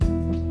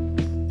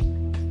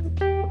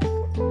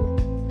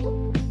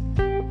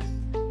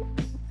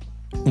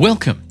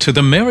Welcome to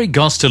the Mary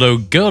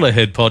Gostelow Girl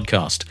Ahead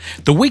podcast,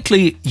 the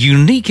weekly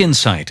unique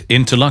insight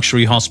into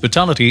luxury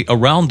hospitality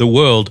around the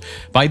world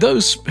by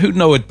those who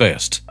know it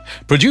best.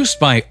 Produced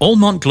by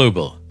Allmont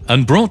Global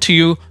and brought to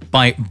you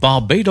by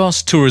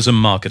Barbados Tourism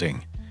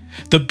Marketing.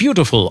 The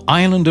beautiful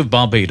island of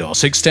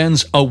Barbados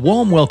extends a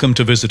warm welcome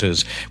to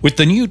visitors with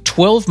the new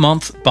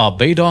 12-month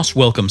Barbados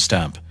Welcome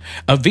Stamp,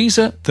 a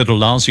visa that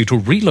allows you to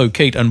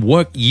relocate and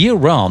work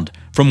year-round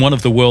from one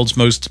of the world's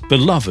most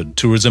beloved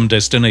tourism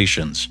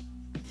destinations.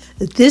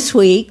 This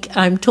week,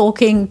 I'm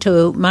talking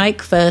to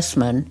Mike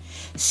Firstman,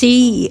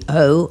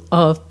 CEO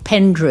of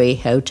Pendry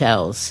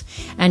Hotels,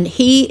 and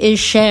he is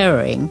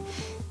sharing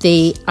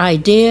the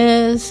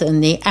ideas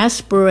and the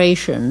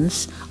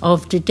aspirations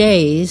of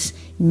today's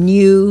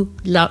new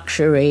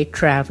luxury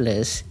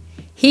travelers.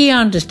 He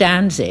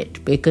understands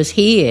it because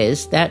he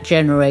is that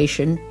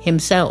generation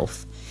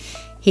himself.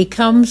 He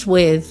comes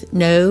with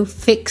no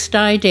fixed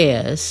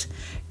ideas,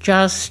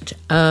 just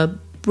a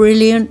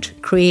brilliant,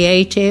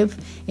 creative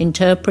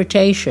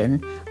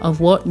interpretation of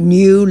what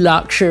new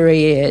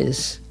luxury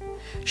is.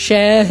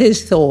 Share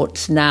his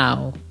thoughts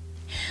now.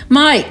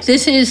 Mike,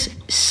 this is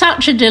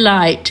such a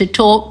delight to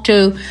talk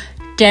to,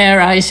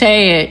 dare I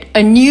say it,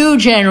 a new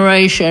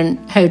generation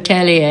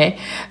hotelier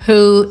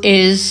who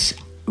is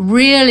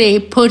really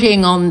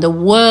putting on the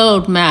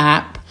world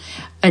map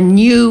a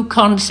new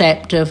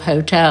concept of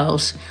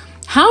hotels.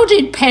 How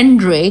did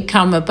Pendry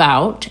come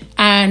about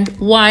and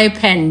why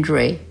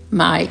Pendry,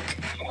 Mike?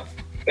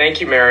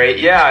 Thank you,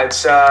 Mary. Yeah,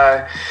 it's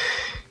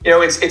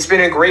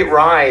been a great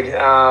ride.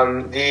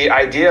 The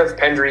idea of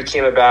Pendry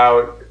came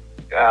about,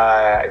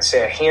 I'd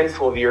say, a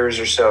handful of years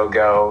or so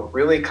ago.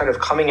 Really, kind of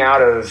coming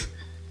out of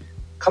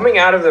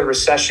the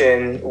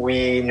recession,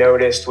 we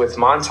noticed with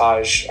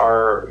Montage,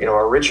 our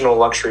original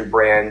luxury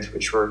brand,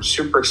 which we're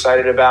super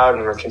excited about,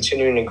 and we're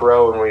continuing to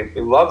grow, and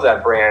we love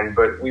that brand.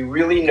 But we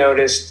really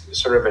noticed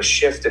sort of a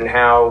shift in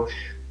how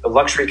the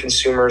luxury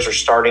consumers are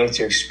starting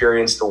to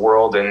experience the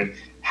world and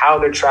how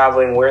they're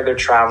traveling, where they're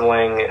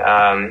traveling.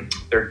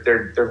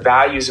 Their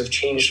values have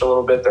changed a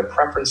little bit. Their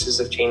preferences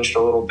have changed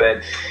a little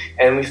bit.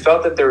 And we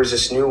felt that there was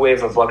this new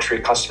wave of luxury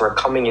customer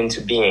coming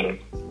into being.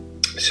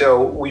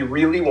 So we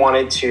really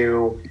wanted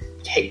to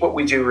take what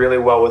we do really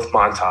well with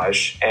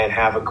Montage and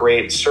have a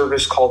great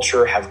service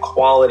culture, have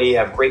quality,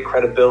 have great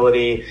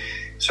credibility,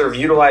 sort of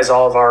utilize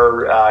all of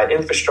our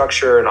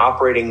infrastructure and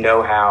operating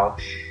know-how,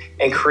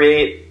 and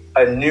create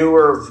a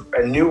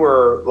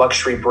newer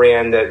luxury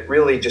brand that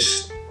really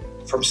just,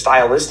 from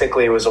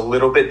stylistically, it was a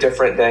little bit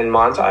different than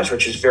Montage,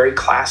 which is very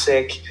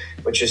classic,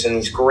 which is in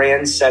these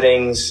grand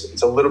settings.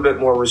 It's a little bit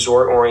more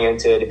resort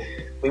oriented.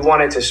 We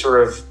wanted to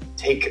sort of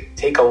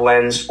take a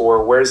lens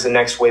for where's the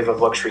next wave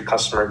of luxury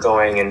customer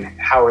going and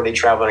how are they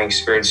traveling,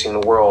 experiencing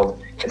the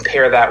world, and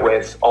pair that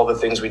with all the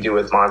things we do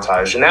with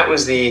Montage. And that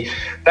was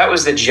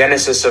the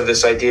genesis of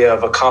this idea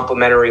of a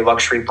complementary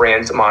luxury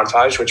brand to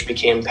Montage, which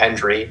became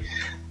Pendry,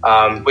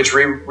 which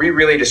we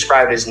really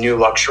described as new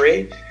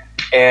luxury.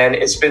 And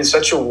it's been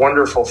such a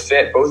wonderful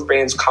fit. Both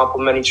brands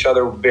complement each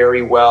other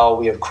very well.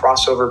 We have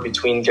crossover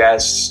between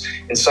guests.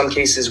 In some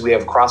cases, we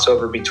have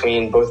crossover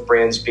between both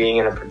brands being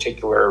in a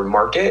particular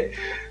market.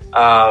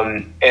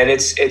 And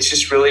it's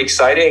just really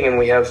exciting. And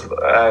we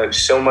have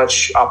so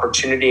much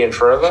opportunity in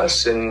front of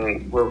us.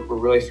 And we're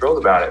really thrilled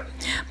about it.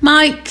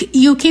 Mike,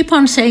 you keep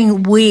on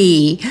saying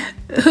we.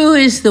 Who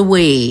is the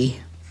we?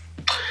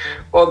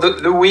 Well,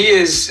 the we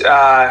is,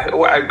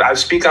 I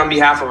speak on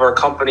behalf of our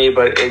company,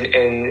 but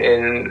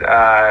in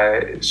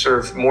sort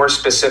of more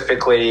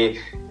specifically,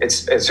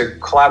 it's a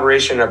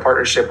collaboration, a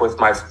partnership with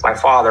my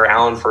father,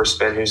 Alan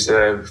Firstman, who's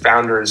the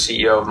founder and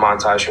CEO of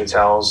Montage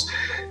Hotels.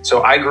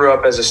 So I grew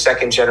up as a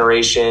second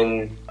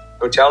generation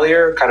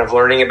hotelier, kind of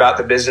learning about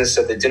the business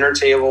at the dinner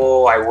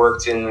table. I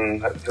worked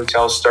in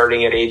hotels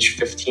starting at age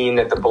 15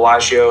 at the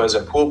Bellagio as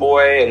a pool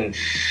boy, and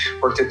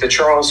worked at the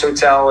Charles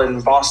Hotel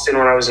in Boston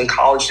when I was in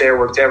college there.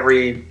 Worked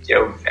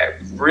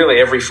really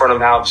every front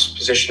of house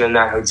position in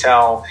that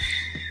hotel,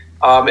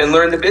 and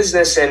learned the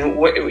business.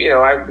 And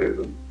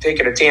I've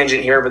taken a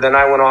tangent here, but then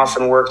I went off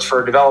and worked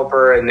for a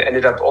developer and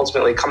ended up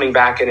ultimately coming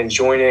back in and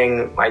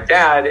joining my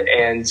dad.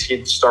 And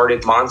he'd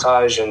started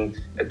Montage and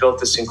had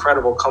built this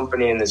incredible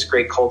company and this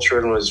great culture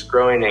and was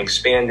growing and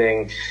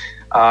expanding.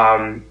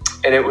 And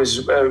it was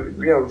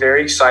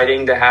very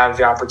exciting to have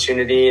the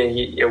opportunity.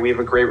 And we have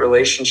a great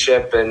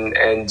relationship, and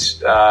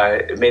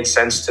it made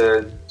sense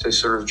to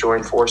sort of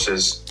join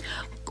forces.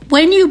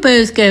 When you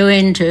both go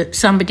into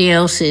somebody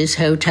else's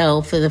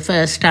hotel for the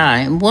first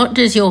time, what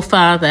does your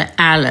father,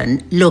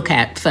 Alan, look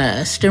at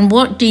first? And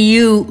what do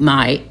you,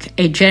 Mike,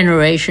 a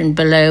generation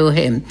below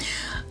him,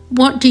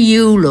 what do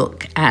you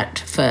look at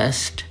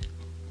first?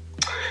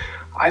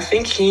 I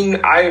think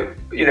I'm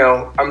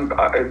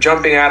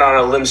jumping out on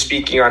a limb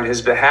speaking on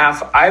his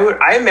behalf.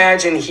 I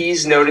imagine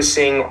he's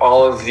noticing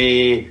all of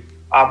the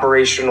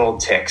operational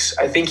ticks.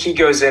 I think he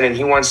goes in and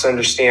he wants to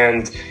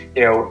understand,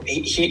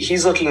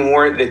 he's looking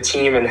more at the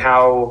team and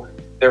how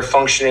they're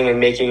functioning and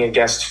making a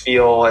guest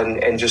feel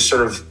and just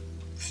sort of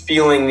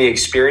feeling the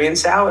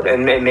experience out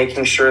and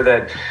making sure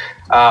that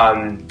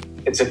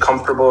it's a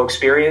comfortable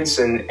experience.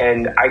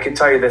 And I can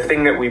tell you the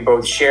thing that we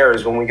both share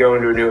is when we go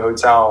into a new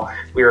hotel,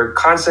 we are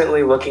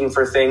constantly looking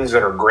for things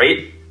that are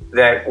great,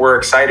 that we're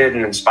excited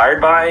and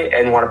inspired by,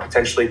 and want to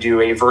potentially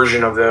do a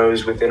version of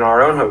those within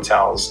our own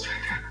hotels.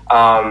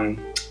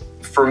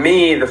 For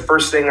me, the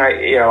first thing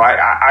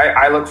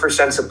I look for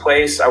sense of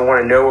place. I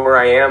want to know where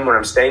I am when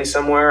I'm staying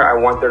somewhere. I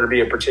want there to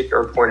be a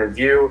particular point of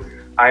view.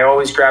 I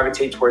always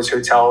gravitate towards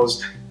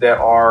hotels that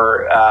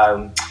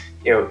are,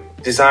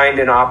 designed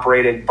and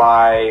operated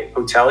by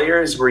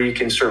hoteliers, where you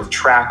can sort of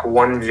track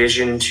one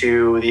vision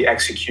to the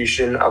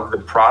execution of the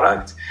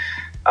product.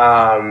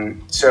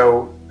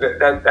 So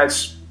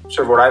that's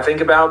sort of what I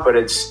think about, but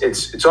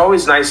it's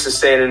always nice to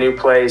stay in a new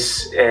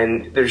place,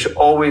 and there's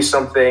always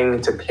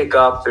something to pick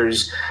up.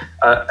 There's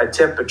a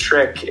tip, a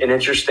trick, an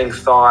interesting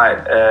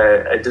thought,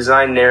 a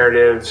design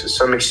narrative,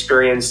 some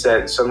experience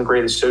that some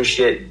great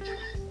associate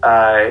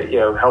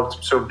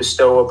helped sort of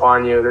bestow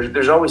upon you.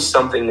 There's always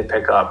something to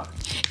pick up.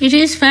 It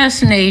is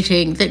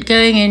fascinating that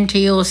going into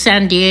your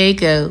San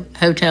Diego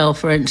hotel,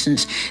 for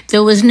instance,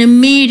 there was an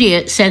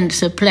immediate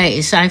sense of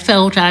place. I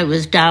felt I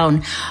was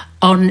down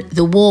on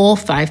the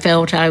wharf. I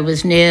felt I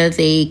was near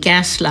the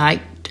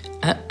Gaslight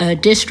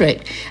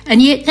district.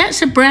 And yet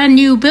that's a brand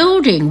new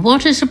building.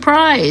 What a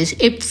surprise.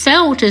 It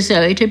felt as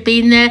though it had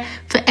been there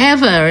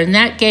forever, and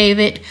that gave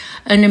it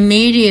an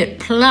immediate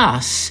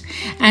plus.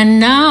 And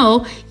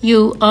now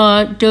you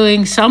are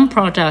doing some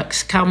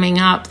products coming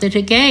up that,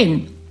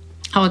 again,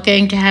 are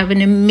going to have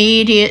an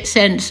immediate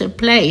sense of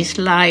place,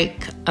 like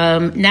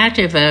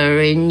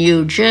Nativa in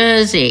New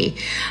Jersey.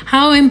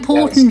 How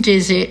important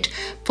is it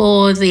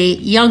for the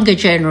younger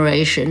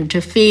generation to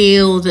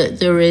feel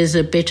that there is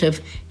a bit of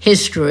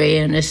history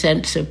and a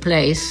sense of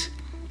place?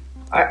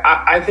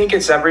 I think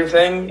it's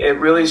everything. It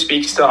really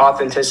speaks to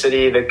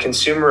authenticity. The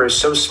consumer is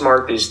so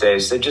smart these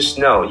days. They just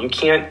know you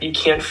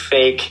can't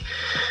fake.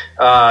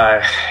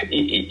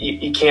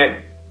 You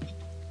can't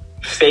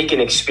fake an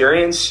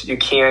experience. You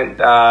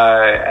can't.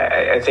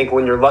 I think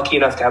when you're lucky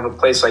enough to have a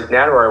place like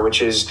Natawar,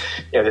 which is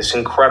this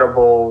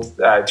incredible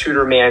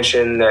Tudor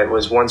mansion that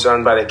was once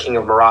owned by the King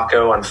of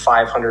Morocco on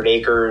 500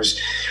 acres.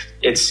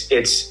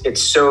 It's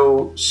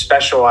so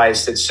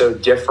specialized. It's so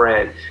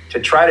different. To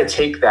try to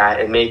take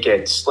that and make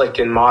it slick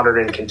and modern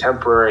and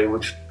contemporary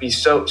would be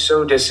so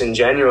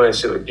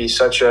disingenuous. It would be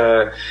such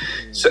a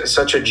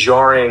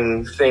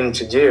jarring thing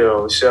to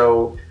do.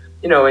 So,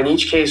 in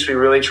each case, we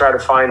really try to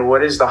find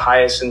what is the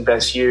highest and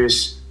best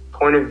use,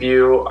 point of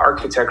view,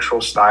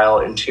 architectural style,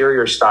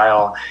 interior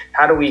style.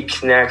 How do we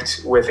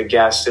connect with a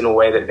guest in a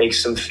way that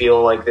makes them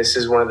feel like this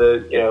is one of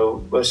the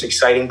most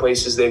exciting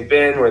places they've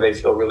been, where they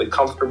feel really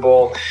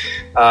comfortable?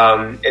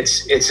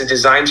 It's a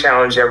design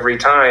challenge every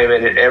time,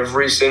 and at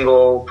every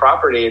single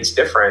property, it's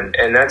different,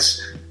 and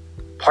that's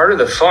part of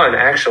the fun.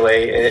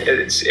 Actually,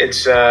 it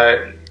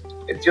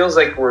feels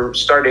like we're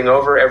starting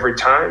over every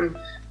time,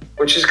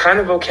 which is kind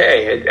of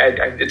okay.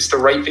 It's the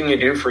right thing to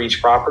do for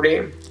each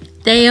property.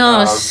 They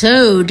are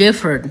so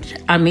different.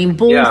 I mean,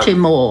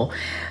 Baltimore,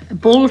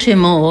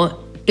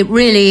 it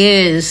really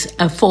is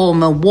a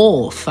former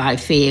wharf, I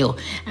feel.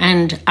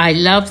 And I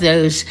love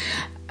those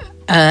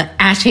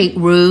attic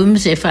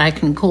rooms, if I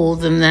can call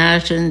them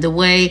that, and the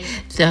way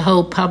the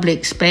whole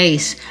public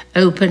space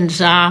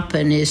opens up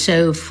and is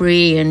so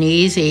free and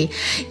easy.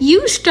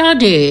 You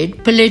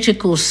studied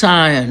political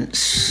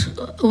science.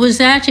 Was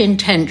that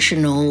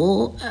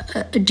intentional?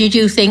 Did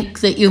you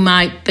think that you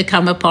might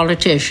become a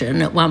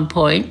politician at one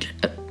point?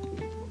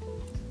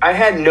 I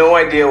had no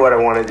idea what I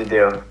wanted to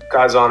do,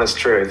 God's honest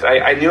truth.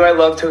 I knew I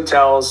loved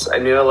hotels. I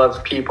knew I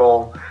loved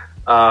people.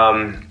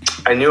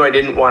 I knew I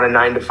didn't want a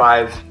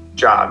 9-to-5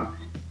 job.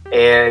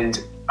 And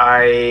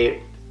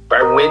I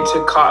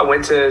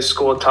went to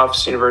school at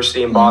Tufts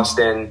University in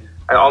Boston.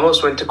 I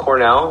almost went to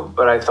Cornell,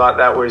 but I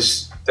thought I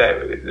was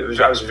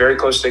very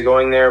close to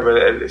going there, but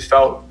it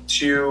felt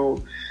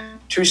too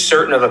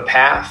certain of a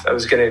path. I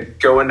was going to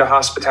go into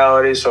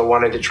hospitality, so I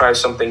wanted to try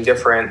something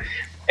different.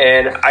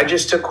 And I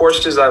just took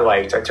courses I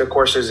liked. I took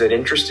courses that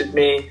interested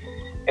me,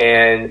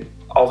 and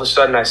all of a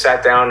sudden I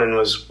sat down and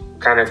was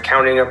kind of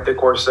counting up the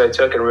courses I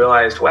took and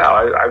realized,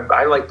 wow,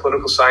 I like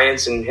political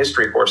science and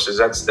history courses.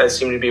 That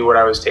seemed to be what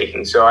I was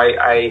taking. So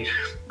I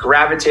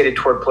gravitated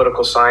toward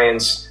political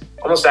science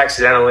almost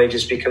accidentally,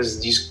 just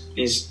because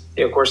these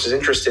courses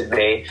interested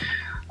me.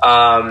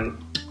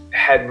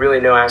 Had really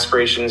no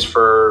aspirations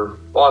for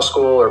law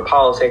school or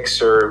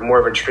politics or more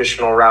of a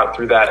traditional route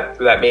through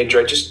that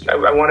major.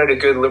 I wanted a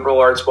good liberal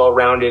arts,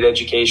 well-rounded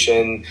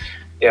education,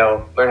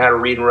 learn how to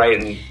read and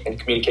write and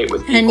communicate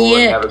with people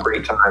and have a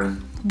great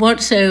time.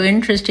 What's so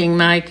interesting,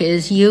 Mike,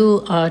 is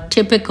you are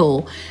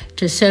typical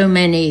to so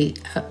many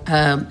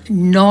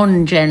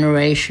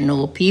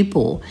non-generational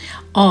people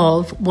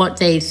of what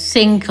they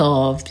think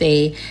of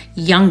the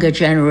younger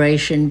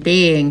generation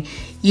being.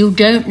 You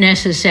don't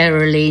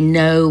necessarily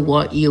know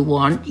what you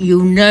want.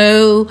 You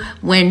know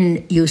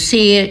when you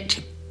see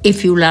it,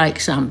 if you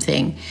like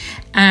something.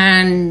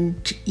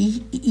 And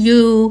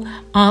you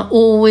are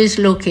always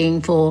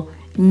looking for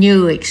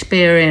new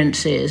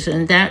experiences,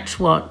 and that's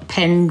what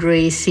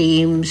Pendry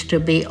seems to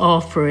be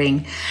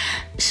offering.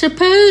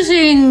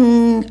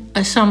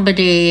 Supposing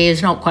somebody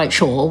is not quite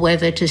sure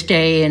whether to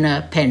stay in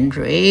a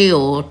Pendry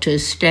or to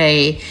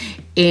stay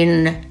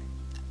in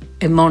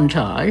a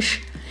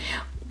Montage,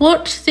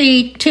 what's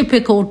the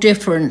typical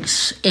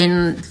difference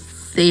in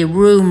the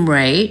room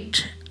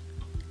rate,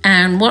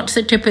 and what's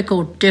the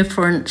typical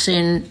difference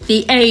in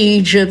the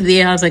age of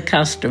the other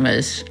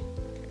customers?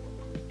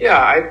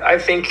 Yeah, I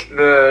think in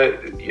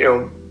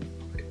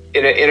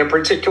a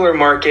particular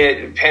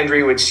market,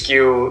 Pendry would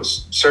skew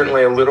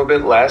certainly a little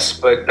bit less,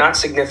 but not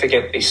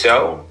significantly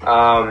so.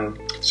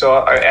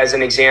 So as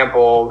an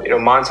example,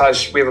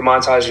 Montage, we have a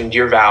Montage in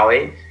Deer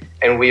Valley,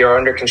 and we are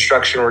under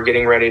construction. We're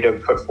getting ready to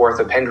put forth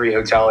a Pendry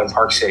hotel in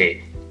Park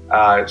City.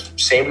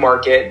 Same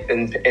market,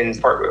 and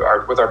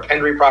with our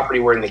Pendry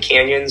property, we're in the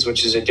Canyons,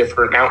 which is a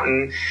different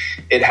mountain.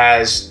 It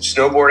has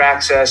snowboard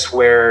access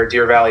where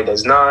Deer Valley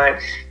does not.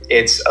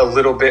 It's a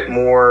little bit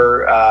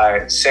more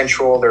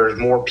central. There's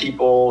more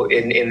people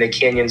in the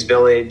Canyons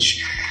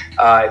Village.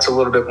 It's a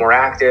little bit more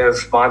active.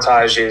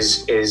 Montage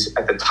is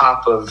at the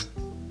top of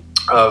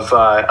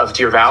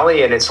Deer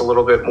Valley, and it's a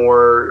little bit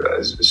more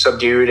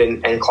subdued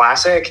and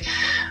classic.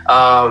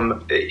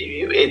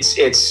 It's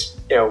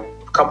a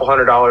couple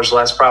 $100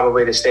 less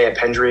probably to stay at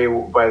Pendry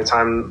by the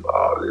time,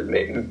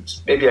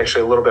 maybe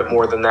actually a little bit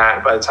more than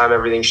that by the time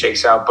everything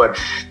shakes out. But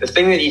the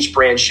thing that each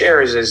brand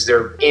shares is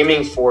they're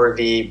aiming for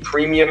the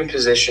premium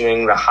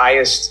positioning, the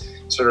highest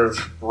sort of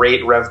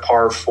rate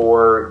RevPAR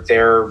for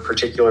their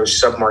particular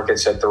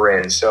submarkets that they're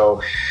in.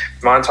 So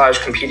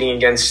Montage competing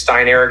against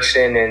Stein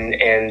Eriksen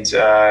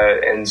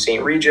and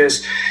St.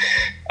 Regis.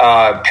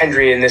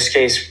 Pendry, in this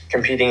case,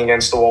 competing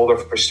against the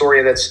Waldorf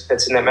Astoria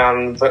that's in that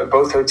mountain.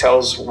 Both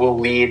hotels will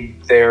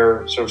lead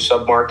their sort of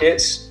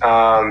submarkets.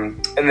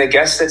 And the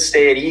guests that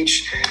stay at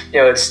each,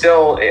 it's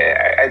still,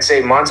 I'd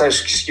say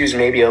Montage skews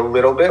maybe a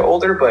little bit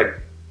older, but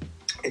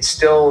it's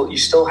still, you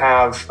still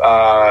have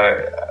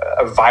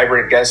a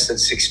vibrant guest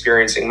that's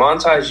experiencing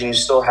Montage, and you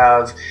still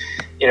have,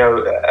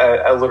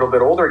 a little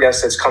bit older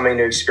guest that's coming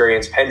to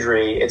experience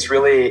Pendry. It's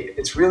really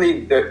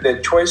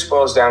the choice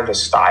boils down to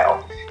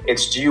style.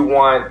 It's, do you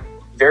want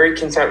very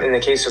contemporary, in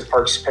the case of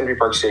Pendry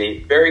Park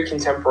City, very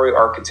contemporary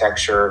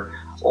architecture,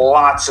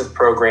 lots of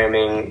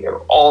programming,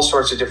 all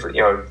sorts of different,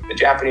 a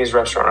Japanese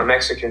restaurant, a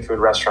Mexican food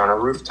restaurant, a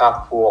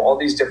rooftop pool, all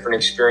these different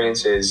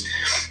experiences.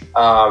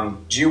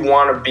 Do you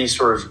want to be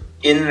sort of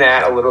in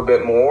that a little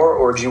bit more,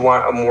 or do you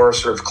want a more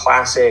sort of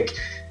classic,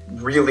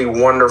 really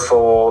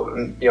wonderful,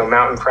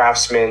 Mountain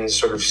Craftsman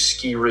sort of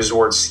ski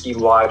resort, ski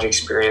lodge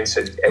experience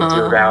at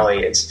Deer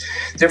Valley? It's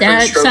different.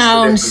 That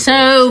sounds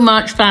so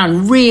much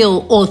fun,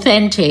 real,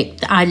 authentic.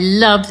 I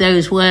love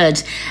those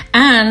words.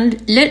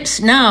 And let's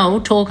now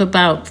talk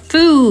about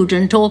food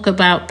and talk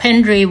about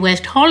Pendry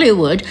West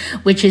Hollywood,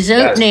 which is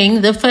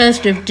opening the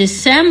 1st of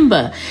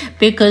December,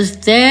 because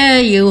there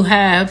you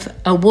have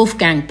a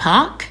Wolfgang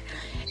Puck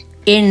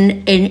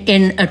in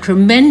a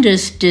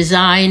tremendous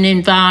design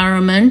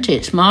environment.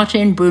 It's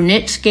Martin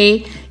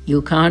Brunitsky.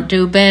 You can't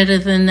do better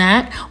than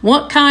that.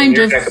 What kind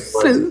of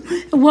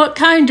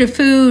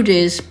food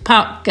is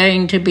Puck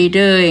going to be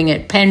doing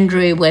at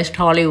Pendry West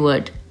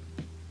Hollywood?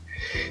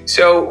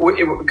 So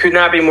we could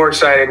not be more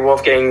excited.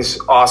 Wolfgang's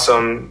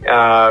awesome.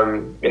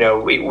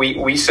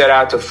 We set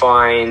out to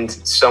find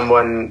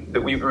someone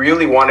that we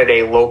really wanted,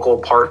 a local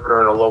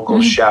partner and a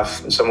local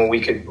chef, and someone we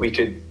could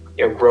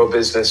grow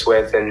business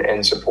with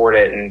and support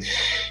it. And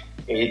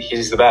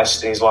he's the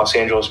best, and he's Los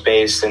Angeles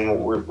based, and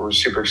we're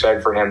super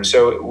excited for him.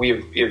 So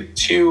we have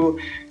two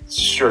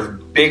sort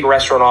of big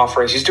restaurant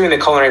offerings. He's doing the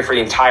culinary for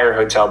the entire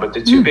hotel, but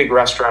the two big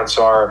restaurants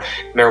are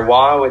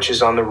Miroir, which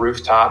is on the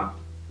rooftop,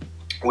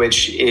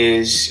 which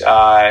is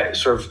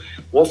sort of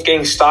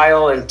Wolfgang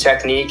style and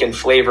technique and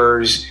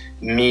flavors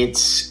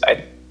meets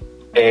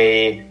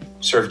a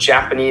sort of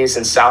Japanese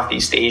and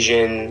Southeast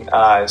Asian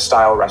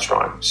style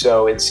restaurant.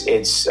 So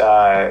it's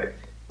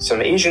some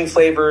Asian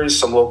flavors,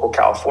 some local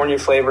California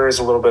flavors,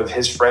 a little bit of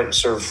his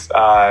French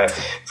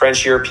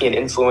French European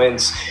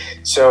influence.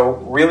 So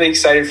really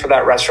excited for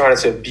that restaurant.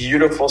 It's a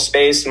beautiful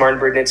space Martin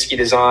Brunitsky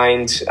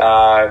designed,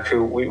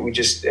 who we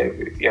just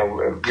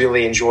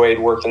really enjoyed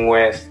working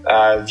with.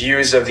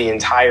 Views of the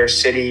entire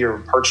city. You're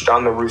perched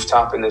on the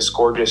rooftop in this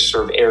gorgeous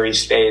sort of airy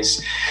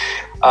space.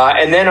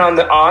 And then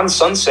on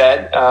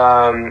Sunset,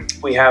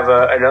 we have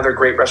another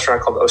great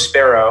restaurant called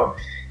Ospero.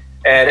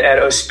 And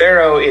at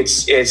Ospero,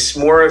 it's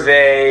more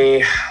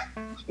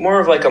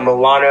of like a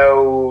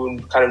Milano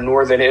kind of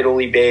northern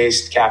Italy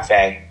based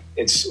cafe.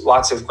 It's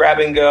lots of grab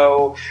and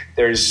go.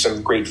 There's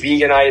some great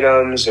vegan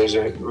items. There's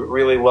a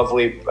really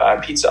lovely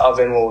pizza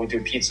oven where we do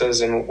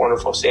pizzas and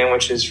wonderful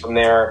sandwiches from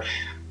there.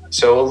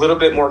 So a little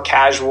bit more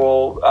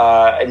casual,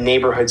 a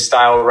neighborhood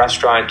style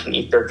restaurant. Can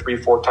eat there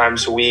 3-4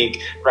 times a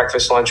week,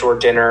 breakfast, lunch, or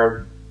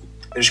dinner.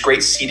 There's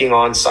great seating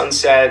on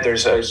Sunset.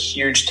 There's a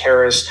huge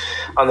terrace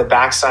on the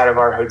backside of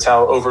our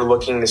hotel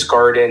overlooking this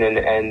garden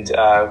and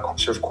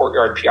sort of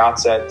courtyard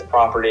piazza at the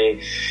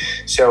property.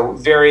 So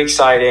very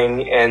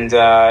exciting. And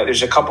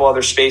there's a couple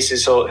other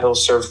spaces. He'll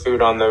serve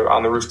food on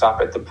the rooftop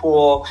at the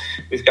pool.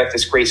 We've got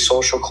this great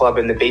social club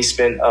in the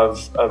basement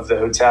of the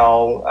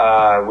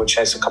hotel, which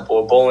has a couple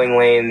of bowling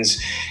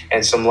lanes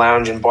and some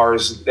lounge and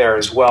bars there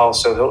as well.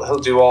 So he'll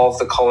do all of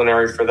the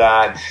culinary for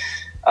that.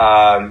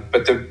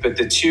 But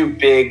the two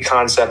big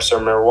concepts are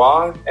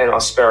Miroir and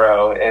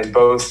Aspero, and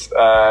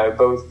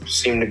both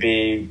seem to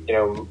be,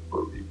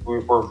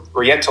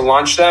 we're yet to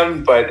launch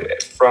them,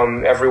 but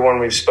from everyone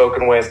we've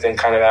spoken with and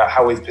kind of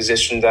how we've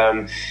positioned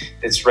them,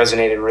 it's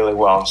resonated really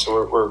well.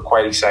 So we're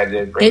quite excited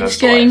to bring those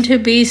to life. It's going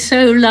to be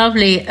so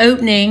lovely.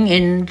 Opening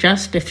in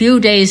just a few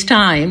days'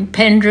 time,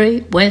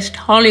 Pendry, West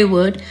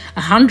Hollywood,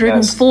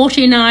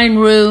 149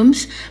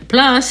 rooms.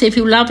 Plus, if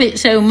you love it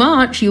so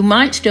much, you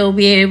might still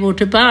be able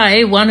to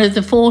buy one of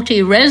the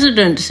 40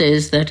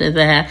 residences that are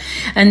there.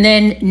 And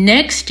then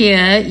next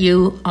year,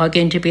 you are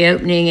going to be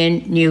opening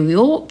in New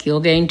York.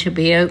 You're going to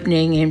be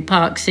opening in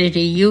Park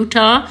City,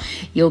 Utah.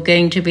 You're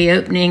going to be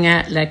opening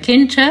at La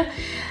Quinta.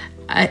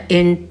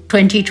 In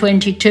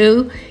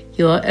 2022,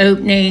 you're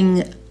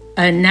opening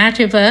a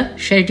Nativa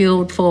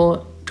scheduled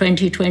for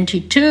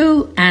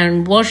 2022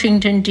 and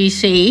Washington,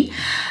 D.C.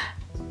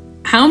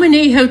 How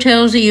many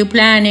hotels are you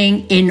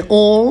planning in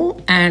all,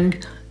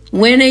 and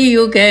when are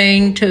you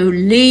going to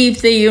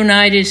leave the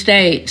United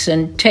States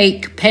and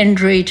take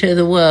Pendry to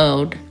the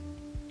world?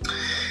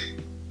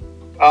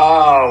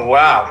 Oh,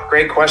 wow.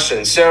 Great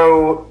question.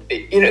 So,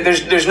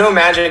 there's no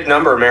magic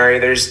number, Mary.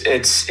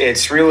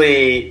 It's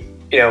really,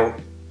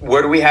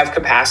 what do we have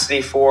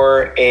capacity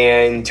for,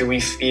 and do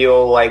we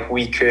feel like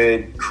we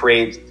could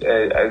create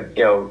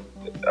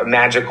a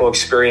magical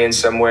experience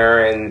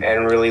somewhere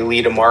and really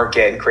lead a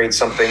market and create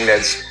something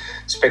that's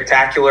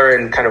spectacular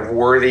and kind of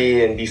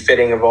worthy and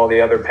befitting of all the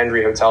other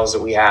Pendry hotels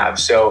that we have.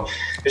 So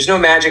there's no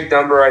magic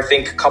number. I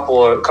think a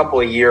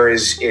couple of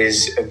years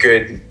is a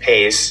good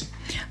pace.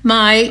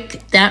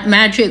 Mike, that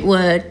magic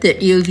word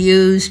that you've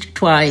used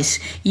twice,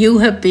 you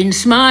have been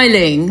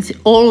smiling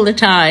all the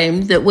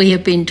time that we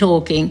have been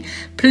talking.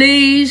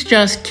 Please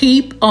just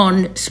keep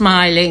on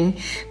smiling.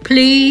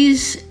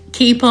 Please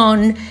keep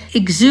on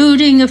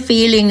exuding a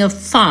feeling of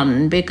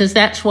fun, because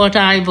that's what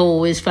I've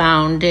always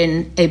found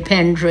in a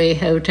Pendry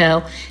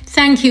hotel.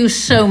 Thank you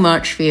so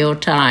much for your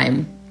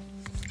time.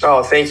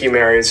 Oh, thank you,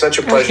 Mary. It's such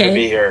a pleasure to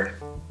be here.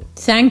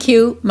 Thank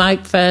you,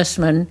 Mike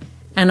Firstman.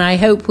 And I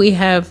hope we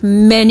have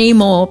many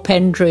more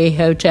Pendry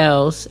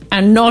hotels,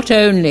 and not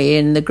only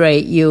in the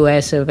great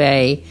US of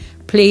A.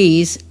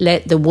 Please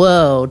let the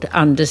world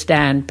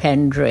understand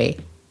Pendry.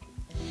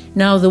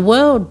 Now, the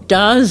world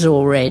does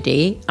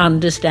already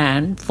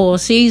understand Four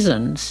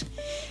Seasons,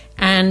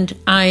 and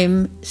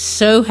I'm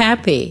so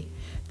happy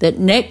that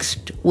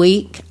next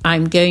week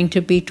I'm going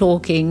to be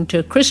talking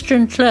to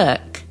Christian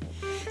Clerk,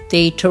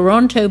 the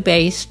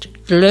Toronto-based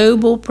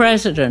global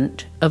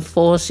president of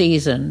Four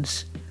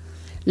Seasons.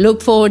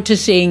 Look forward to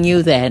seeing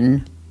you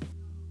then.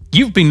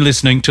 You've been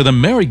listening to the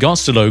Mary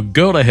Gostelow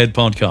Go Ahead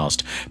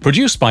podcast,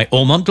 produced by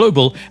Allmont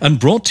Global and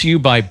brought to you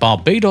by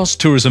Barbados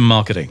Tourism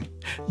Marketing.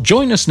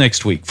 Join us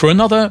next week for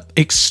another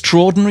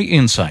extraordinary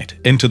insight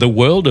into the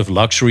world of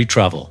luxury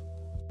travel.